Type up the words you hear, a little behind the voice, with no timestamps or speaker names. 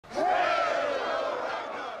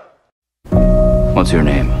What's your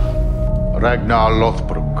name? Ragnar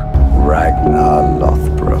Lothbrok. Ragnar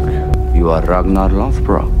lothbrok. You are Ragnar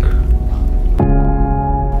Lothbrok.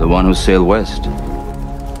 The one who sailed west.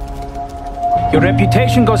 Your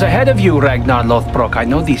reputation goes ahead of you, Ragnar lothbrok. I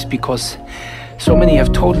know this because so many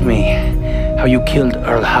have told me how you killed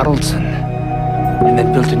Earl Haraldsson and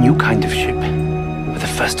then built a new kind of ship, were the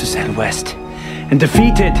first to sail west, and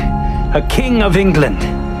defeated a king of England.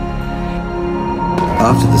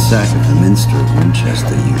 After the sack of the Minster of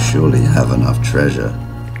Winchester, you surely have enough treasure.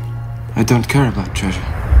 I don't care about treasure.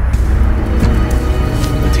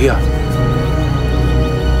 But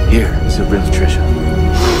here is a real treasure.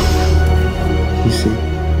 You see,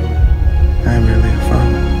 I am really a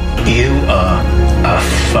farmer. You are a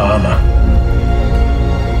farmer.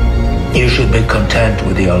 You should be content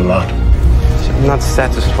with your lot. I'm not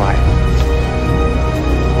satisfied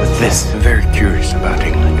with this. I'm very curious about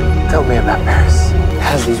England. Tell me about Paris. It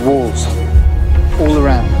has these walls all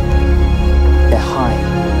around. They're high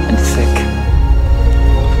and thick.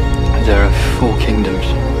 There are 4 kingdoms.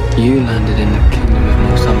 You landed in the kingdom of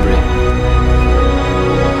Northumbria.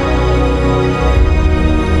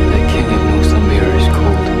 The king of Northumbria is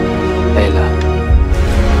called Ela.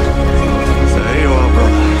 So here you are,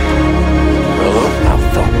 brother. Rollo? How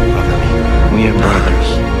thought, brother. We are brothers.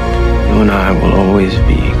 You and I will always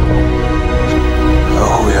be equal. How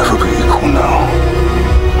will we ever be equal now,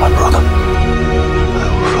 my brother? I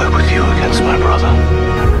will fight with you against my brother.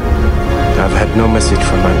 I've had no message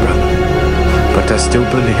from my brother, but I still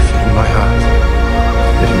believe in my heart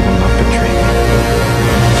that he will not betray me.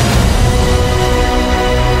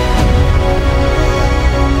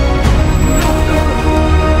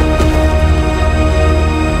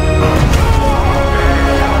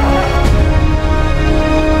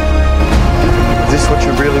 Is this what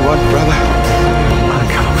you really want, brother? I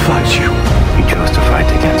cannot fight you. You chose to fight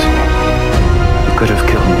against me. You could have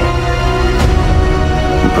killed me.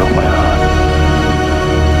 You broke my heart.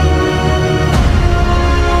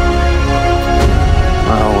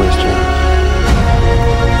 I always dreamed.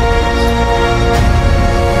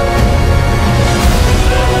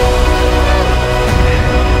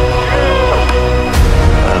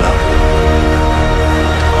 I love you.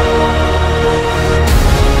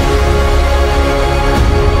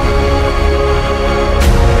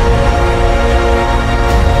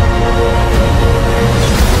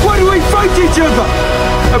 Why do we fight each other?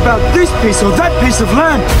 About this piece or that piece of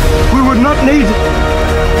land? We would not need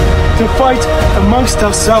to fight amongst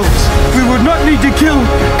ourselves. We would not need to kill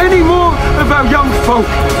any more of our young folk.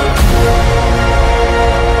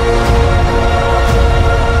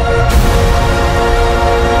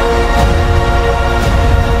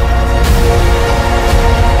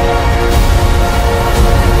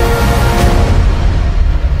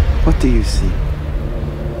 What do you see?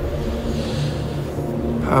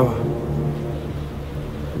 Power.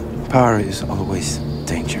 Power is always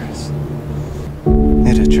dangerous.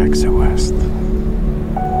 It attracts the worst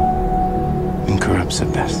and corrupts the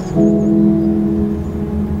best.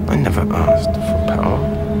 I never asked for power.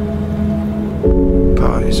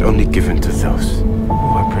 Power is only given to those who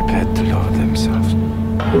are prepared to lower themselves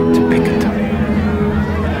to pick it up.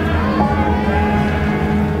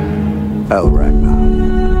 El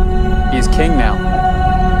Ragnar. He is king now.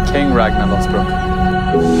 King Ragnar lothbrok.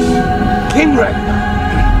 King Ragnar.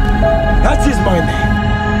 That is my name.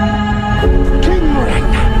 King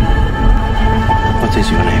Ragnar. What is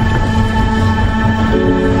your name?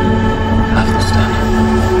 Athelstan.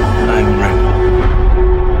 I'm Ragnar.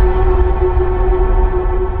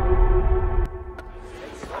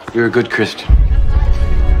 You're a good Christian.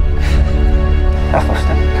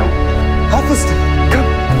 Athelstan, come. Athelstan, come.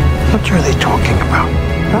 What are they talking about?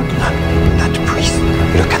 That priest.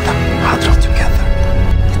 Look at them huddled together.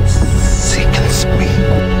 It sickens me.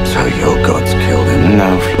 So your gods killed him?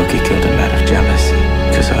 No, Floki killed him out of jealousy,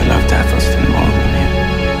 because I loved Athelstan more than him.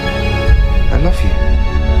 I love you.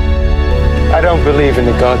 I don't believe in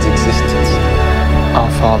the god's existence.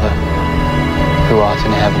 Our Father, who art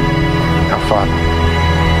in heaven. Our Father,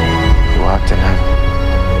 who art in heaven.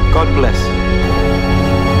 God bless.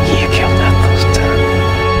 You killed Athelstan.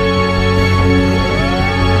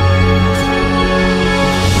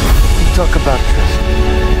 You talk about trust.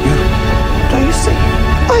 Do you see?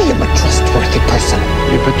 I am a trustworthy person.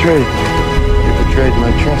 You betrayed me. You betrayed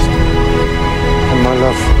my trust. And my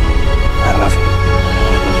love. I love you.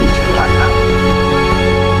 I love you too, Ragnar.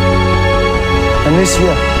 And this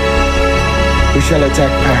year, we shall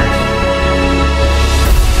attack Paris.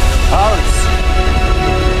 Paris.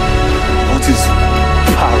 What is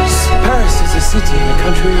Paris? Paris is a city in the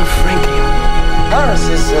country of Frankia. Paris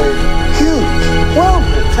is a huge,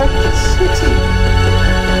 well-protected city.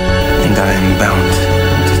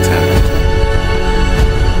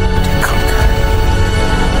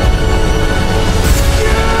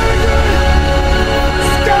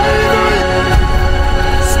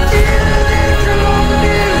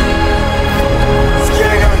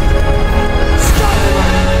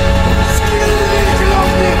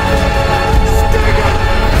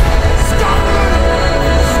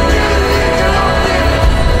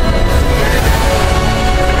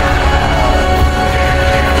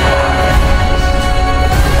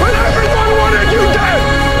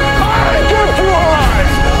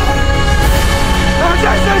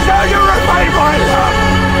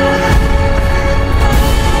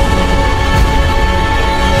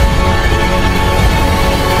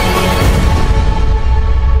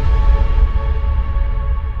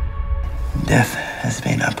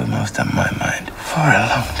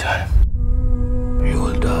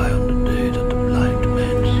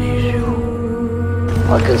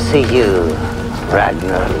 I can see you,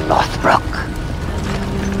 Ragnar Lothbrok.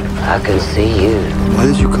 I can see you. Why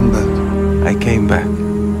did you come back? I came back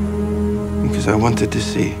because I wanted to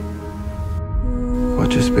see what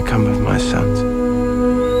just become of my sons.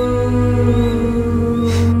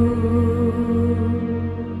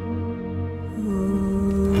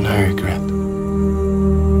 And I regret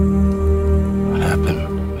what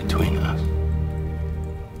happened between us.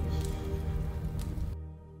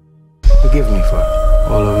 Forgive me for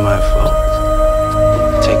all of my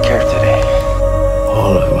faults. Take care today.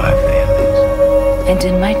 All of my failings. And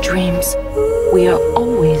in my dreams, we are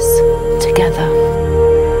always together.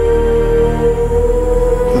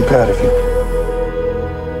 I'm proud of you.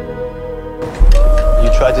 You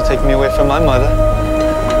tried to take me away from my mother.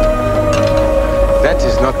 That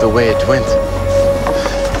is not the way it went.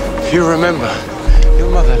 If you remember, your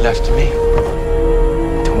mother left me.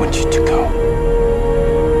 I don't want you to go.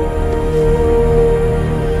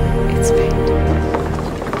 It's fate.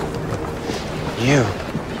 You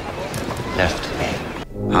left me.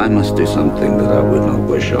 I must do something that I would not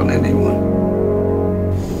wish on anyone.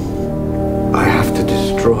 I have to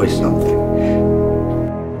destroy something.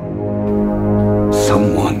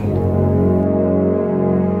 Someone.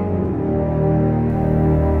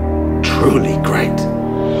 Truly great.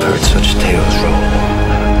 Heard such tales,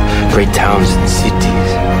 Rollo. Great towns and cities,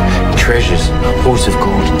 treasures, hoards of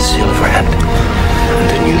gold and silver, and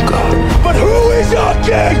a new god. But who is our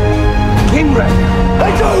king? King Ragnar.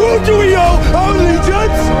 And to whom do we owe our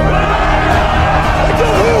allegiance? And to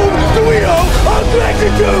whom do we owe our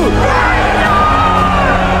gratitude?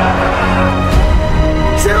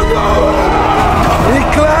 It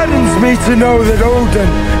gladdens me to know that Odin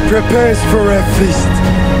prepares for a feast.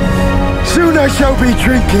 Soon I shall be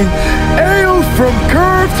drinking ale from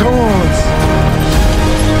curved horns.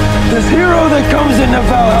 This hero that comes into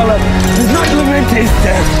Valhalla does not lament his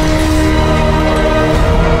death.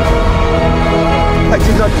 I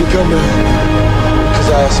did not become a because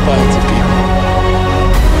I aspired to be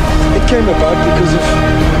one. It came about because of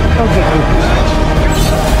how the hope was.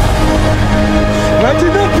 I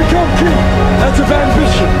did not become king out of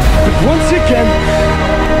ambition, but once again,